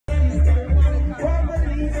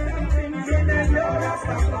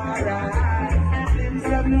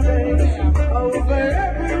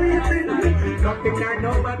nothing or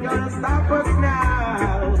no one gonna stop us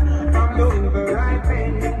now from doing the right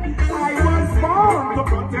thing. I was born to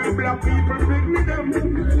protect black people, big with them.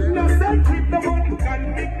 No sense keep the one can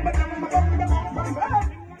pick, but I'm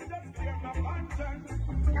just clear my conscience.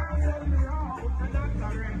 Can't send me out to that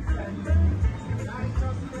direction.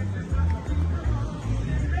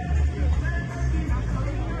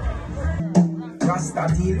 Rasta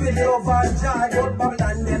deal with love and joy, but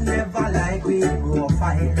Babylon them never like we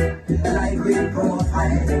profile, like we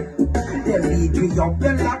profile. Them beat we up,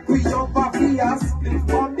 them lock we up, a fierce.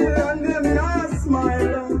 Babylon them not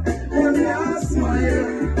smile, them not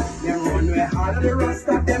smile. Them run way all the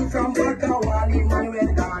Rasta them from Bakawali, man when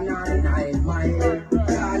gone on 9 mile,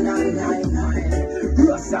 gone on 9 mile.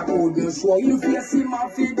 Rasta could me show you face him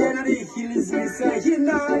off the den of the hills, me say he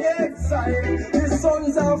not exile, the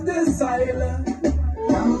sons of the silent.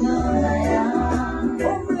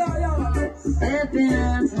 Stepping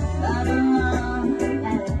out to Babylon,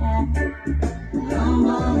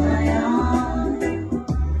 humble Zion,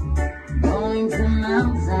 going to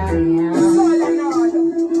Mount Zion, oh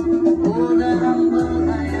the humble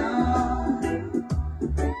Zion,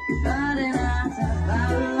 trotting out to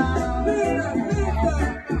Babylon,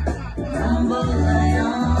 humble Zion,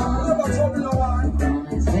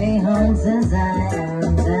 going straight home to Zion.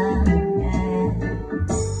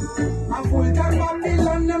 Full time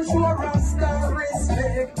Babylon, them show Rasta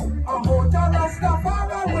respect. About the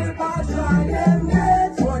Rastafari will pass on them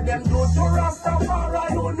heads. What them do to Rastafari,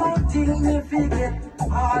 do nothing me forget.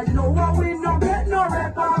 I know what we no get no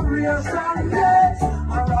reparation yet. A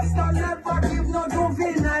Rasta never give no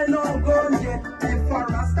juvenile no gun yet. If a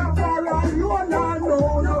Rastafari you not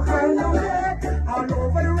know no kind of yet. All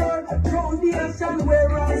over the world, foundation where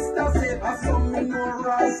Rasta say, I saw me no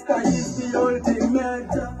Rasta is the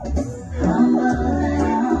ultimate.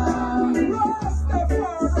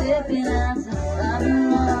 Stepping out to Babylon,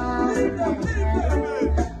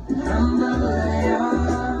 humble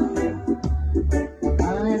Zion,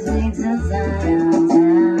 on his way to Zion,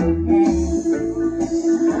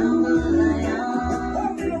 humble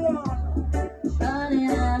Zion, trotting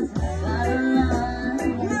out to Babylon,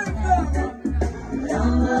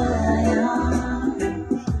 humble Zion,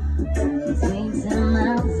 on his way to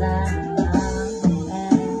Mount Zion.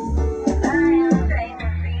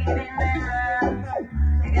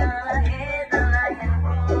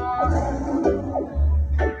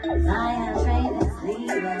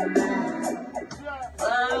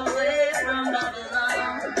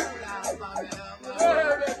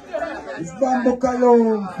 It's Bamboo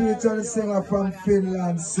Cologne featuring a singer from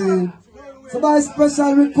Finland, see. So by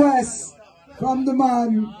special request from the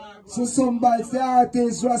man Susumba, it's the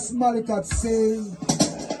artist Rasmalikat, see.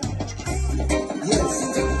 Yes,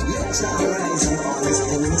 let your horizon always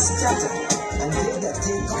enemies scatter, and hear that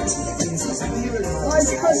thing comes with things as beautiful. By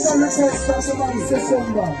special request from the man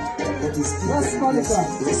Susumba, that is Rasmalikat.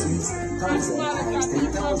 blessings,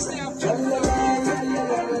 1,000 times 10,000.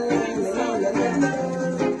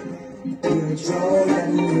 Pure joy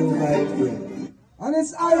and new life bring. And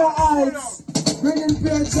it's higher heights, bringing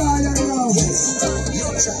pure joy and love. Yes,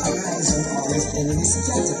 let your horizon always enemies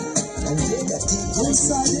scatter, and hear that thing comes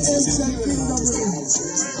inside the with ancient kingdom rings.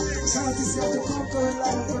 Artist of the Conquering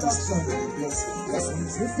Land production. It's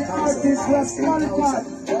the artist Rasmalikat.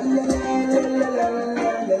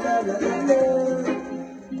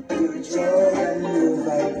 Pure joy and new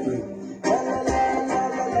life bring.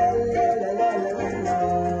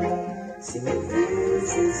 Sing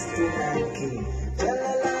praises to my King.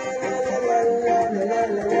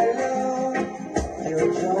 Your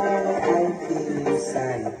joy I feel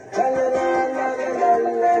inside.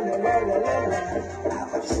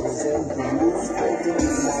 I've chosen these to be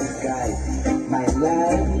my guide, my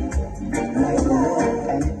life, my love,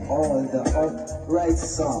 and all the upright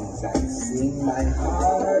songs I sing. My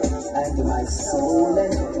heart and my soul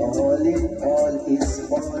and all in all is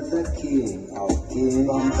for the King of Kings.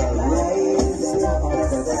 From the rising of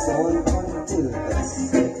the sun until the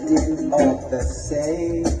setting of the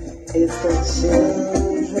same, is the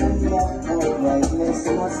children of uprightness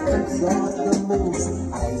must exalt the Most.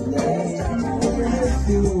 I never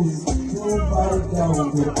refuse to bow down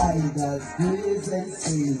to idols, days and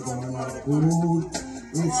silver and gold.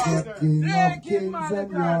 It's the King of Kings and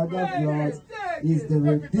Lord of Lords. He's the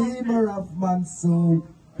Redeemer of man's soul.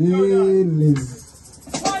 He lives.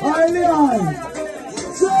 Highly high.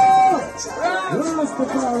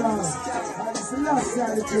 Rastafari. And it's the last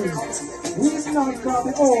side of things. He's not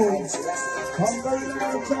coming home. Hungry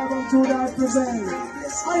and travel to that prevail.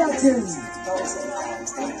 Higher King.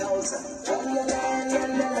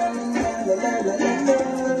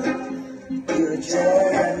 Your joy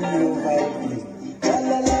and your life.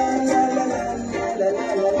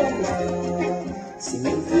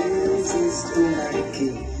 praises to my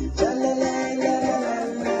King. La la la la la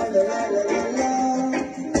la la la la la.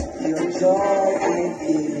 Your joy I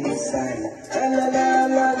feel inside. La la la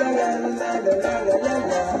la la la la la la la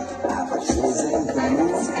la. I've chosen to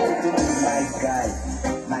move to be my guide,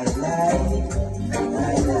 my life,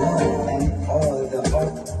 my love, and all the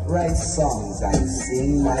upright songs I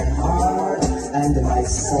sing. My heart and my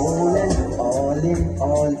soul, and all in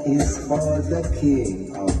all is for the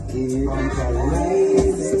King of Kings. From the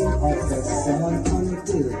rising of the sun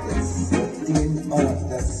until the setting of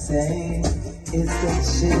the same, it's the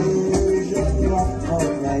children of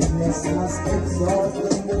uprightness must exalt the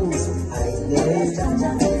Most High name.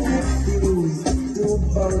 Refuse to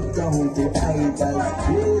bow down to idols,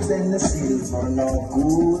 praise and the silver nor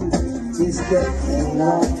gold. Is the King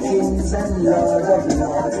of Kings and Lord of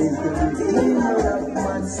Lords, is the Redeemer of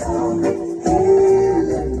man's soul. Hail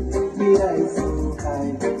him, the eye so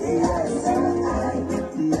high, the eye so high,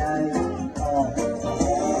 the eye,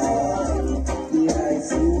 the eye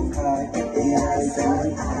so high, the eye so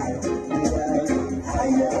high, the eye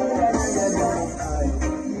higher, higher, high,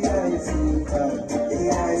 the eye so high, the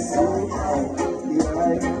eye so high, the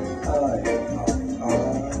eye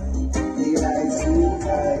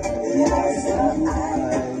high, the eye so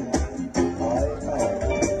high.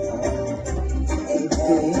 It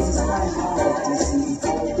pains my heart to see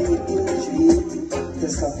how they treat the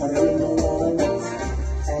suffering ones,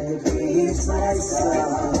 and it breaks my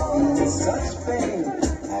soul in such pain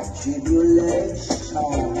and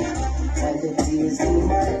tribulation, and the tears in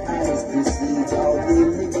my eyes to see how they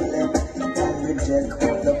neglect and reject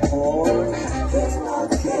the poor. The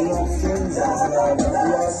King of Kings and Lord of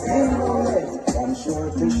Lords in the way from shore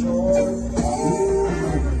to shore.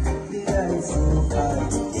 The eye so high,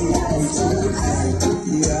 the eye so high,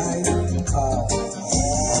 the eye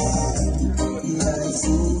the eye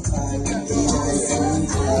so high, the eye so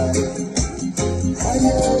high,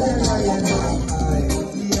 higher than higher,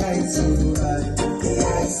 the eye so high, the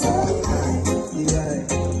eye so high, the eye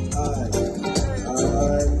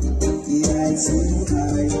the eye so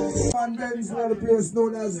high. And then it's another place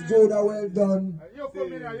known as Judah. Well done.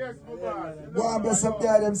 Go and bless up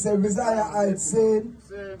there themselves. Isaiah Heights saying.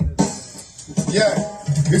 Yeah,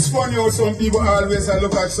 it's funny how some people always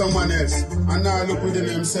look at someone else and now look within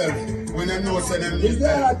themselves when they know say them Is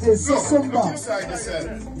the artist Susumba? Look inside yourself.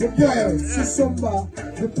 The poet, Susumba,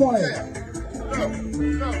 the poet.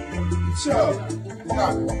 Look, sure.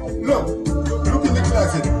 Look in the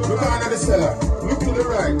closet, look under the cellar, look to the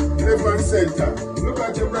right, left and center, look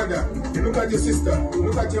at your brother, look at your sister,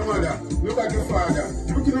 look at your mother, look at your father,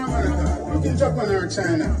 look in America, look in Japan or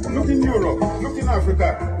China, look in Europe, look in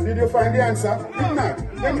Africa. Did you find the answer? If not,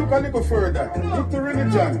 then look a little further, look to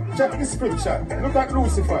religion, check the scripture, look at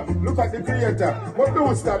Lucifer, look at the Creator, but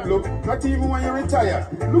don't stop look, not even when you retire.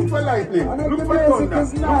 Look for lightning, look for thunder,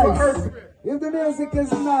 look for earthquake. If the music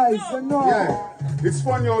is nice, you know. Yeah, it's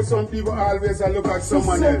funny how some people always look at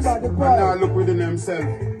someone else and now look within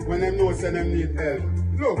themselves when they know say them need help.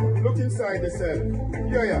 Look inside yourself.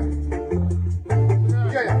 Yeah.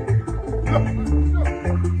 Look.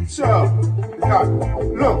 Sure. Yeah.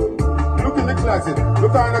 Look in the closet.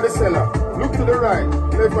 Look under the cellar. Look to the right,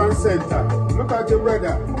 left and center. Look at your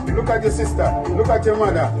brother. Look at your sister. Look at your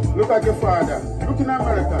mother. Look at your father. Look in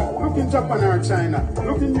America. Look in Japan or China.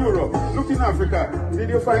 Look in Europe. Look in Africa. Did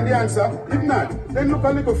you find the answer? If not, then look a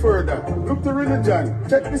little further. Look to religion.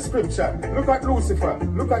 Check the scripture. Look at Lucifer.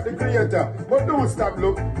 Look at the Creator. But don't stop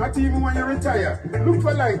look. Not even when you retire. Look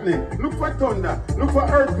for lightning. Look for thunder. Look for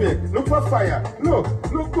earthquake. Look for fire. Look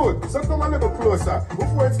good. So come a little closer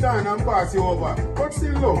before it's done and pass you over. But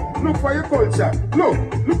still look for your culture.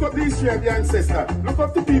 Look up the history of the ancestor. Look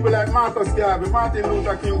up to people like Marcus Garvey, Martin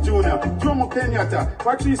Luther King Jr., Jomo Kenyatta,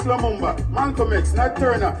 Patrice Lumumba, Malcolm X, Nat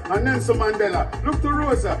Turner, and Nelson Mandela. Look to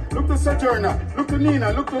Rosa, look to Sojourner, look to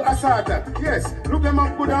Nina, look to Asata. Yes, look them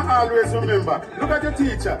up good and always remember. Look at your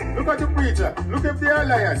teacher, look at your preacher, look if they are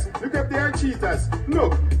liars, look if they are cheaters.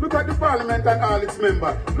 Look at the parliament and all its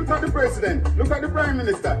members. Look at the president, look at the prime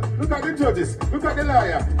minister, look at the judges, look at the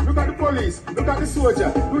lawyer, look at the police, look at the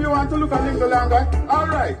soldier. Do you want to look a little longer?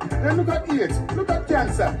 Alright, then look at AIDS, look at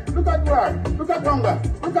cancer, look at war, look at hunger,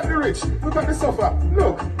 look at the rich, look at the suffer.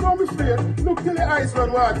 Look, don't be afraid, look till the eyes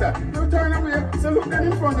run water. Don't turn away, so look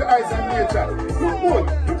then in front of the eyes and nature. Look good,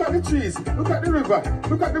 look at the trees, look at the river,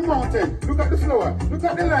 look at the mountain, look at the flower, look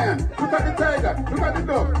at the lion, look at the tiger, look at the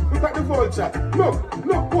dove, look at the vulture.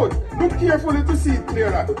 Look good, look carefully to see it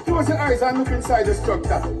clearer. Close your eyes and look inside the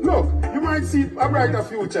structure. Look, you might see a brighter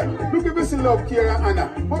future. Look if you see love, care and honor.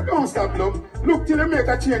 But don't stop look till you make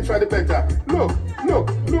a change for the better. Look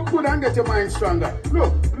Look good and get your mind stronger.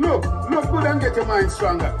 Look good and get your mind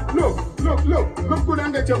stronger. Look good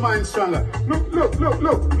and get your mind stronger. Look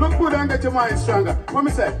good and get your mind stronger. What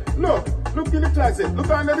me say? Look in the closet, look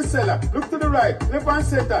under the cellar, look to the right, left and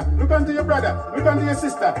center, look unto your brother, look unto your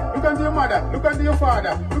sister, look unto your mother, look unto your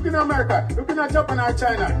father, look in America, look in Japan or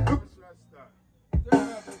China. Look.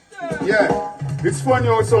 Yeah, it's funny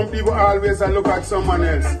how some people always look at someone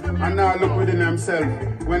else and now look within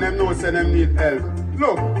themselves when them know say them need help.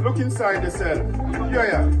 Look inside yourself.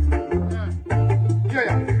 Yeah.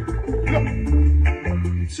 Look.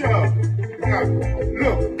 Sure. Yeah.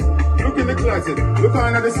 Look in the closet, look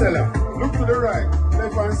under the cellar, look to the right,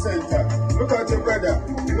 left and center, look at your brother,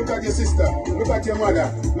 look at your sister, look at your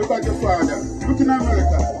mother, look at your father, look in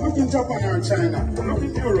America, look in Japan or China, look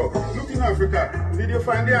in Europe, look in Africa. Did you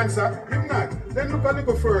find the answer? If not, then look a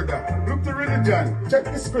little further, look to religion, check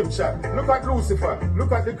the scripture, look at Lucifer,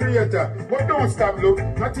 look at the creator, but don't stop look,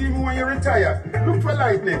 not even when you retire. Look for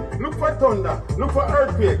lightning, look for thunder, look for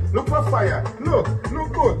earthquake, look for fire, look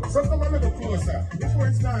good, so come a little closer, before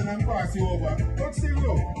it's gone and pass you over. But still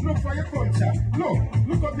look for your culture.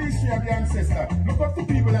 Look up the history of the ancestor. Look up to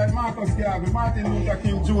people like Marcus Garvey, Martin Luther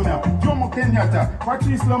King Jr., Jomo Kenyatta,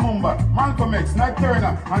 Patrice Lumumba, Malcolm X, Nat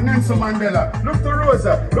Turner, and Nelson Mandela. Look to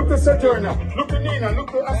Rosa, look to Sojourner, look to Nina,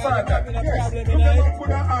 look to Asada. Yes, look at what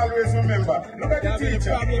could I always remember. Look at the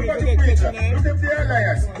teacher, look at the preacher, look at the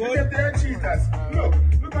liars, look at the cheaters.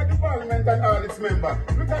 Look at the parliament and all its members.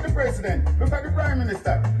 Look at the president, look at the prime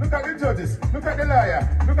minister, look at the judges, look at the lawyer,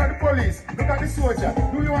 look at the police, look at the soldier.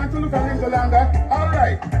 Do you want to look at him longer?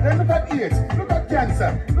 Alright, then look at AIDS, look at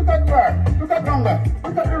cancer, look at war, look at hunger,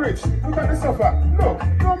 look at the rich, look at the suffer.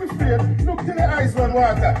 Don't be afraid, look till the eyes run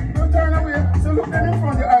water. Don't turn away, so look then in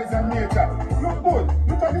front of your eyes and nature. Look good,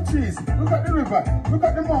 look at the trees, look at the river, look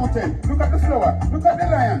at the mountain, look at the flower, look at the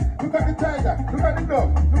lion, look at the tiger, look at the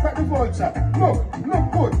dove, look at the vulture.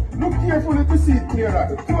 Look good, look carefully to see it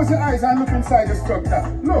clearer. Close your eyes and look inside the structure.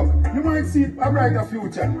 Look, you might see a brighter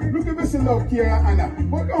future. Look if you see love, care and honor.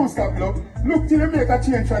 But don't stop, look till you make a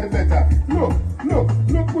change for the better. Look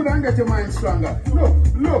good and get your mind stronger. Look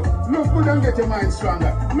good and get your mind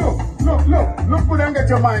stronger. Look good and get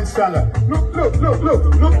your mind stronger. Look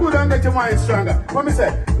good and get your mind stronger. What me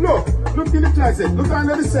say? Look in the closet, look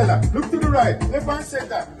under the cellar, look to the right, left and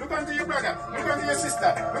center, look unto your brother, look unto your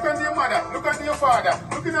sister, look unto your mother, look unto your father,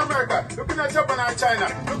 look in America, look in Japan or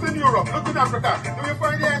China, look in Europe, look in Africa. Do you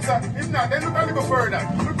find the answer? If not, then look a little further.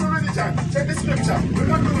 Look to religion, check the scripture, look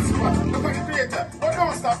at Lucifer, look at the creator. But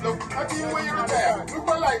don't stop, look. Not even when you retire. Look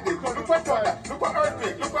for lightning, look for thunder, look for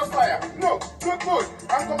earthquake, look for fire. Look good,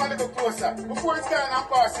 and come a little closer. Before it's gone and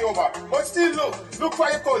pass you over. But still look for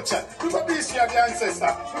your culture. Look up the history of the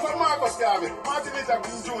ancestor. Look at Marcus Garvey, Martin Luther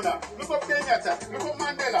King Jr., look up Kenyatta, look up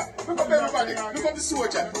Mandela, look up everybody, look up the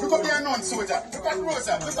soldier, look up the unknown soldier, look at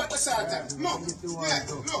Rosa, look at the Santa. Look at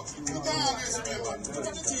always remember. Look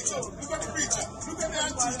at the teacher, look at the preacher, look at the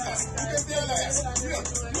antiques, look at the alliance.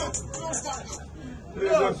 Look, don't stop, look.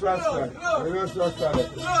 Just Rasta.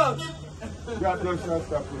 Grab those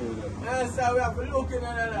Rasta for you. Yes, sir, we have to look in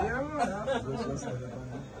that.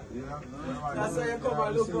 That's why you come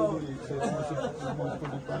and look out.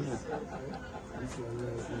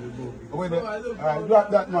 Drop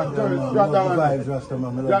that man. Drop that one.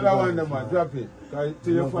 Drop that one, man. Drop it.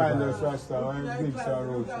 Till you find those Rasta. I'm big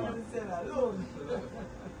roots, man.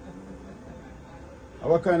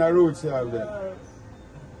 What kind of roots you have there?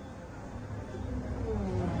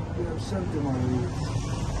 We have sentiment roots.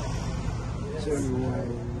 Cherry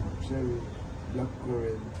wine, cherry, black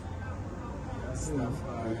currant.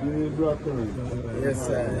 You need black currant? Yes,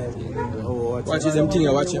 sir. Watch them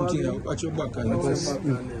thing, watch them thing, watch your back and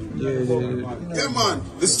Yeah, man,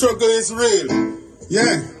 the struggle is real.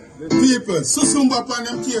 Yeah, the people, Susumba upon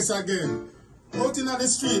them case again. Out in the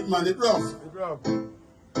street, man, it's rough.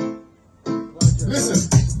 Listen,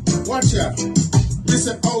 watch ya.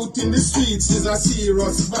 Listen, out in the streets is a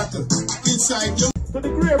serious battle. Inside your to the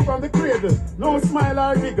grave from the cradle, no smile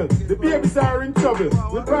or giggle. The babies are in trouble.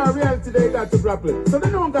 With our reality they got to grapple. So they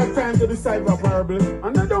don't got time to decipher parable.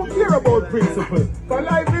 And they don't care about principle. For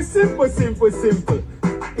life is simple.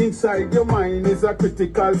 Inside your mind is a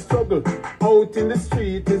critical struggle. Out in the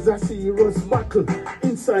street is a serious battle.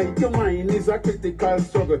 Inside your mind is a critical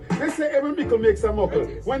struggle. They say every mickle makes a muckle.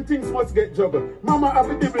 When things must get juggled. Mama have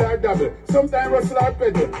a dibble or double. Sometimes rustle or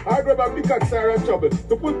pedal. Or grab a pickaxe or a trouble.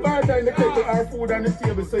 To put butter in the kettle or food on the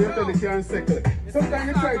table so your belly can settle. Sometimes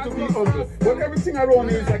you try to be humble, but everything around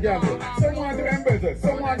you is a gamble. Some want to embezzle,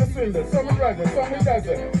 some want to swindle, some will razzle, some will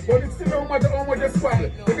dazzle. But it still don't matter how much you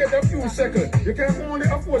squabble. You get a few shekels. You can only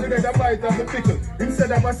afford to get a bite of the pickle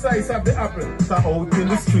instead of a slice of the apple. So out in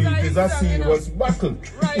the street is a serious battle.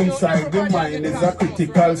 Inside the mind is a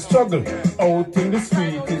critical struggle. Out in the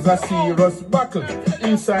street is a serious battle.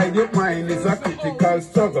 Inside your mind is a critical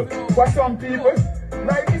struggle. For some people,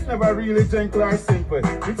 life is never really gentle or simple.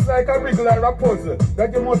 It's like a riddle or a puzzle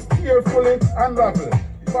that you must carefully unravel.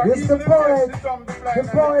 It's the poet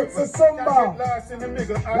Susumba, live in the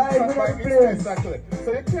place. So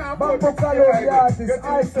you can't Bamboo Color, the artist,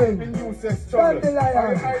 Icing,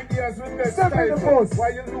 Dandelion, step in the bus,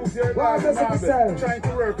 while you lose your life trying to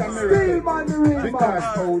work a miracle. Steel man, the real Because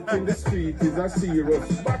man. out in the street is a serious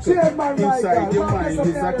battle. Chairman Inside your Michael, mind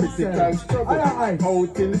is a critical struggle.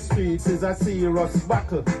 Out in the streets is a serious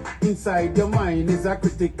battle. Inside your mind is a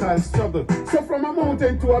critical struggle. So from a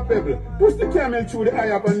mountain to a pebble, push the camel through the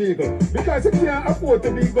eye of an eagle. Because you can't afford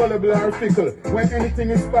to be gullible or fickle when anything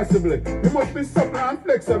is possible. You must be supple and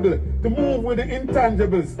flexible to move with the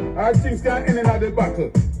intangibles, or things can end in the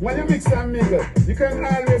battle. When you mix and mingle, you can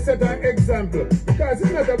always set an example. Because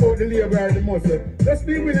it's not about the labor or the muscle. Just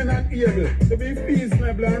be willing and able to be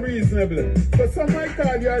reasonable and reasonable. So some might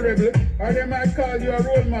call you a rebel, or they might call you a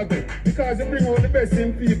role model, because you bring out the best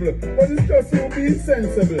in people. But it's just you being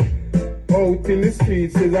sensible. Out in the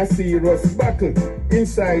streets is a serious battle.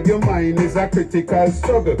 Inside your mind is a critical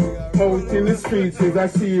struggle. Out in the streets is a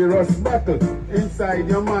serious battle. Inside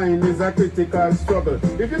your mind is a critical struggle.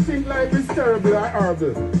 If you think life is terrible or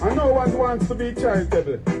horrible, and no one wants to be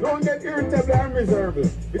charitable, don't get irritable or miserable,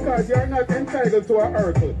 because you are not entitled to a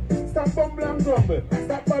oracle. Stop bumble and grumble,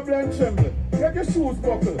 stop bubble and tremble. Get your shoes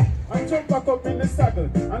buckle and jump back up in the saddle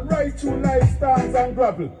and ride through life stands and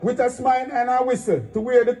gravel with a smile and a whistle to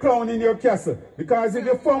wear the crown in your castle. Because if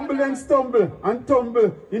you fumble and stumble and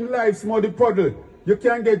tumble in life's muddy puddle, you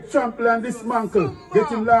can get trampled and dismantled,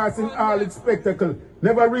 getting lost in all its spectacle,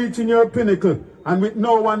 never reaching your pinnacle, and with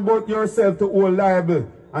no one but yourself to hold liable,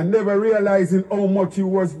 and never realizing how much you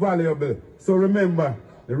was valuable. So remember,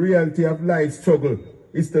 the reality of life's struggle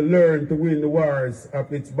is to learn to win the wars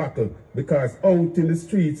of its battle, because out in the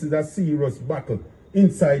streets is a serious battle.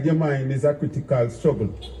 Inside your mind is a critical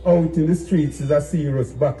struggle. Out in the streets is a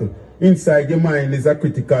serious battle. Inside your mind is a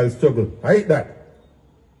critical struggle. I hate that.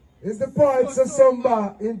 It's the poet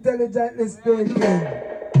Susumba, intelligently speaking.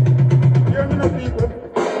 Hear me now, people.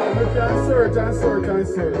 You can search and search and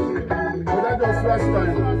search. But I just last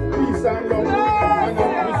time. Peace and love and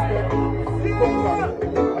respect. Come back.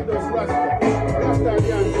 I just last time. Rasta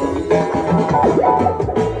the answer.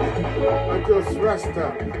 I just Rasta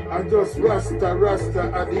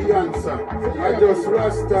at the answer. I just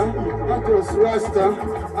Rasta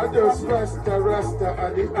at the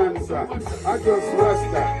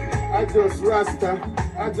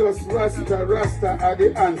answer. Rasta at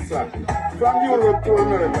the answer. From Europe to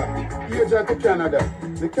America, Asia to Canada,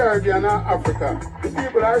 the Caribbean and Africa, the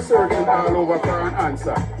people are searching all over for an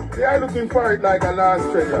answer. They are looking for it like a lost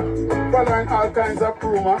treasure, following all kinds of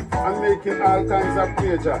rumor and making all kinds of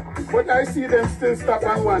wager. But I see them still stop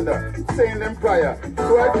and wonder, saying them prior.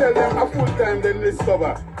 So I tell them a full time then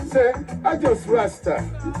discover. Say, I just Rasta.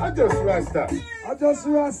 I just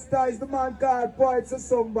Rasta is the man called Poet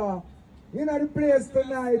Susumba. You know the place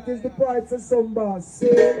tonight is the Poet Susumba. See?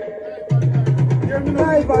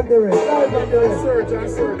 Live on the rest. Search and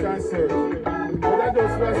search and search. But I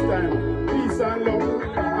just last time, peace and love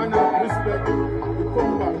and respect. You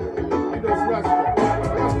come back. I just Rasta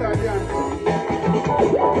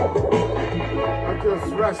the answer.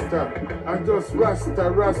 I just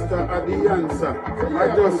Rasta at the answer. I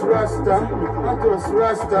just Rasta at the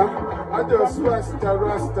answer.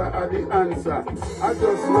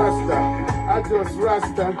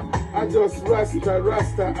 I just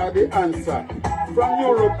Rasta at the answer. From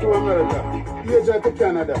Europe to America, Asia to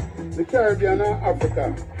Canada, the Caribbean and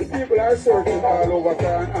Africa, the people are searching all over for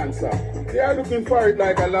an answer. They are looking for it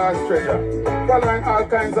like a lost treasure, following all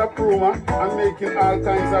kinds of rumor and making all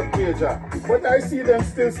kinds of wager. But I see them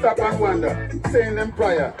still stop and wonder, saying them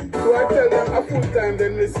prior. So I tell them a full time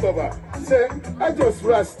then discover. Say, I just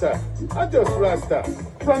Rasta.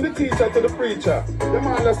 From the teacher to the preacher, the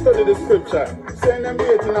man that study the scripture, saying them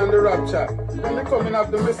waiting on the rapture, from the coming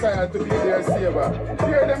of the Messiah to be their savior.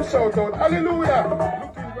 Hear them shout out, hallelujah,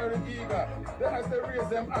 looking very eager. Then as they raise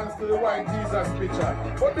them hands to the white Jesus picture.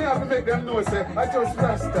 But they have to make them know, say, I just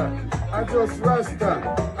Rasta. Rasta is the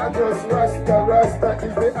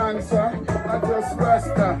answer.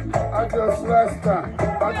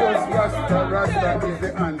 Rasta is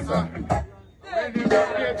the answer.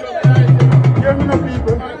 hear me now,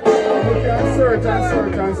 people? You can search and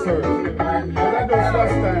search and search. But I just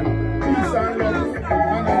last time. Peace and love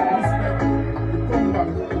and respect. Come back.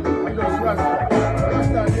 I just Rasta.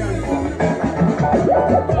 Rasta the answer.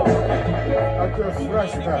 I just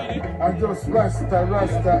Rasta. I just Rasta.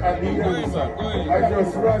 Rasta at the answer. I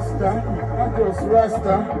just Rasta. I just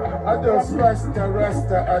Rasta. I just Rasta.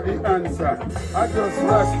 Rasta at the answer. I just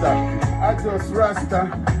Rasta. I just Rasta.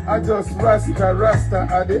 I just Rasta. Rasta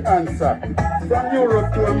at the answer. From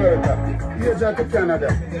Europe to America, Asia to Canada,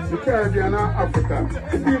 the Caribbean and Africa,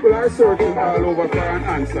 the people are searching all over for an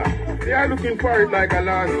answer. They are looking for it like a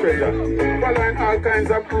lost treasure, following all kinds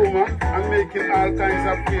of rumor and making all kinds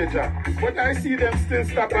of wager. But I see them still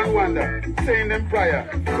stop and wonder, saying them prayer.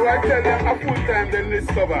 So I tell them a full time then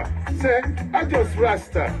discover. Say, I just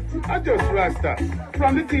Rasta, I just Rasta.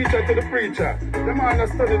 From the teacher to the preacher, them all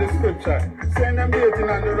study the scripture, saying them waiting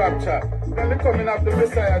on the rapture. Then the coming of the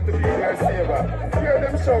Messiah to be their savior. Hear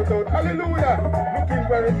them shout out, hallelujah, looking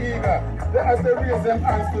very eager. As they raise them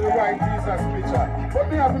hands to the white Jesus picture. But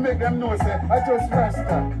they have to make them know, say, I just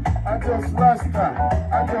Rasta, I just Rasta,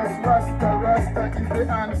 I just Rasta, Rasta is the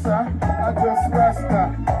answer. I just Rasta,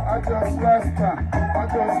 I just Rasta, I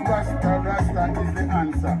just Rasta, Rasta is the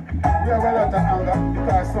answer. We have a lot of anger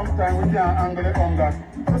because sometimes we can't angle the hunger.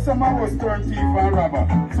 So some of us turn thief and robber.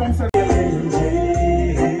 Some say,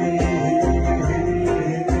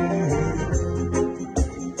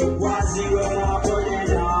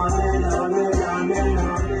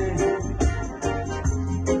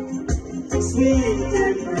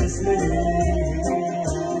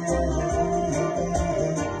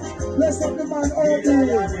 Bless up the man all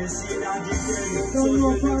day. Don't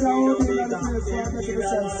know further all day than the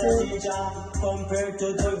place. Compared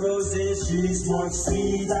to the roses, she's more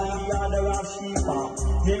sweeter. The other of Sheba,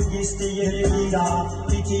 Mengistu in the leader.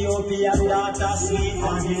 Ethiopian daughter, sweet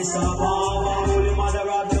and his Ababa. Holy mother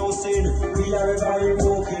of no sin, we are very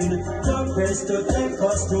broken. The best to take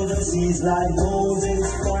us to the seas like Moses.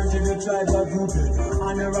 Born to the tribe of Reuben,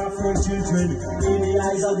 and her Afro children. In the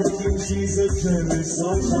eyes of the king, she's a gem.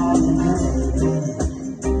 So charming.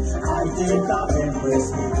 I think I've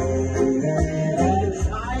impressed me.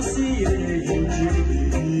 I see it.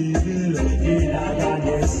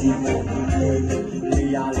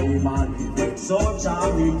 So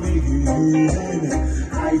charming,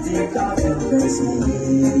 I think I've impressed me.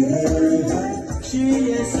 She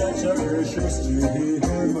is such a precious gem.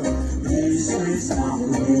 This is not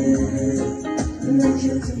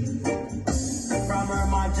from her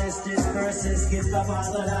majesty's purses, gift of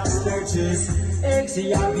other last churches.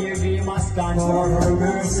 Exia must stand for her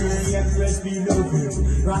mercy. The empress beloved,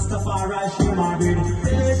 Rastafari she married.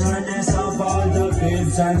 Furnace of all the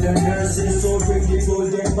babes and the nurses. So bring the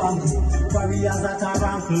golden bangle, warriors at a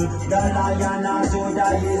rankle. The lion of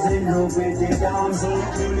Judah is in love with the damsel.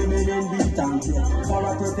 Truly men and be thankful for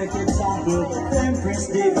a perfect example. Empress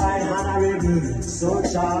divine honorable, so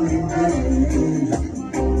charming.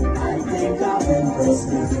 I think I've impressed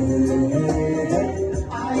me.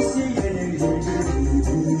 I see it in you.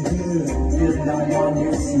 The lion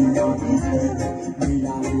you see on the head.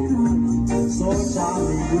 So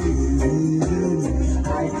charming. I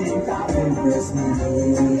think I've impressed me.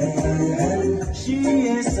 She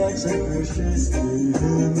is such a precious thing.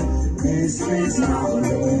 This is my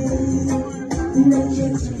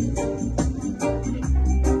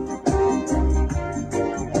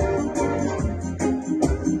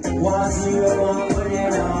was you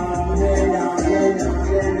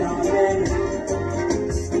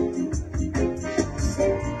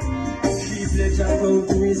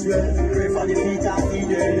to Israel, pray for the feet of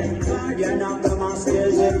Eden. Guardian of the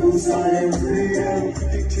maskers, Jerusalem, freedom.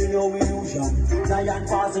 Picture no illusion, Zion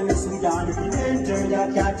passing the Sudan. Enter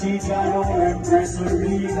the cathedral, no empress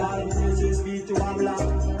regal. Praises be to Amla,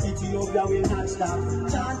 Ethiopia will not stop.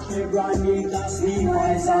 Chant Hebron, Nika, sleep,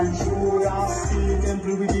 wise and Shura. Still the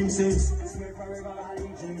temple with incense, swear forever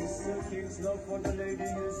allegiance. The king's love for the lady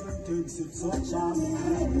is intense, it's so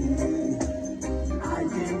charming. I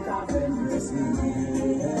think I've impressed me.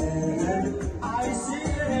 I see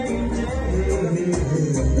an angel.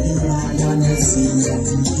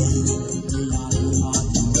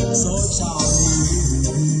 So charming.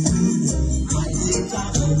 I think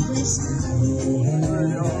I've impressed me.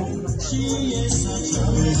 She is such a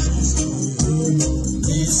precious woman.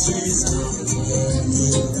 This is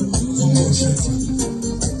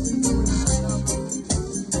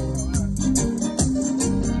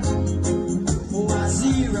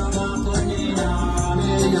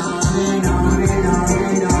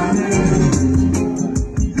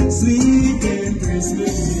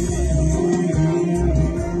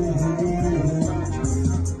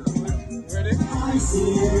Ready?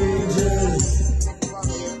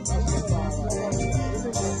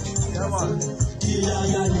 Queen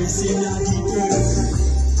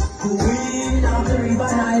of the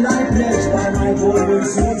river Nile, I pledge by my golden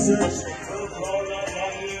success.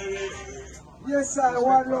 Yes, I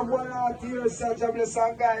want love one out here, such a bless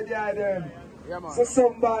and guide them. So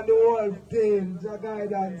Susumba, the whole team, your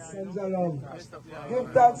guidance and your love.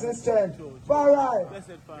 Give thanks and strength. Alright.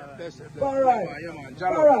 Alright.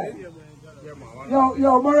 Alright.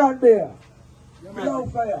 Yo, Moran Bear. Yo,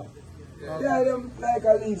 fire. Yeah, them like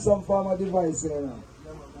I leave some form of device here now.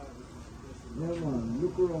 Yeah, man.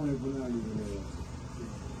 Look around if you not living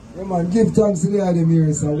there. Yeah, man. Give thanks to the other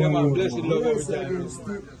mirrors. Yeah, man. Bless you, love every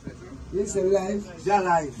time. It's a life. Your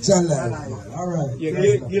life. Your life. Alright. Yeah,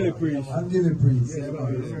 Gilly Priest. And Gilly Priest. Yeah, man.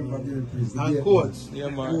 Remember Gilly Priest. And Coach. Yeah,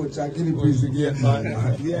 man. Coach and Gilly Priest again, man.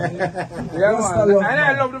 Yeah, man. And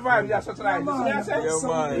I love the vibe. That's what I like.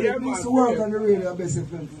 Yeah, man. This work on the radio, basic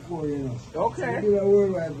 54, you know. Okay. We do a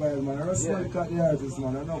worldwide vibe, man. I respect the artists,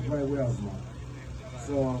 man. I know vibe we have, man.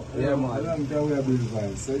 So, yeah, man. I don't think we have this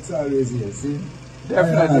vibe. So it's always here, see?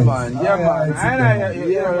 Definitely, man. Yeah, man. And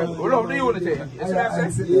we love the unity. You see what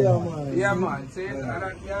I'm saying? Yeah, man. Yeah, man. See? And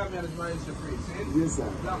yeah, man, it's my free. See? Yes, sir.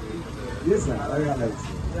 Yes, sir. I like it.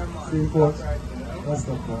 Yeah, man. See, coach. That's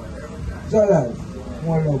the point. Your life.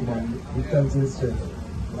 More love, man. We thanks and strength.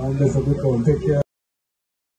 And that's a good one. Take care.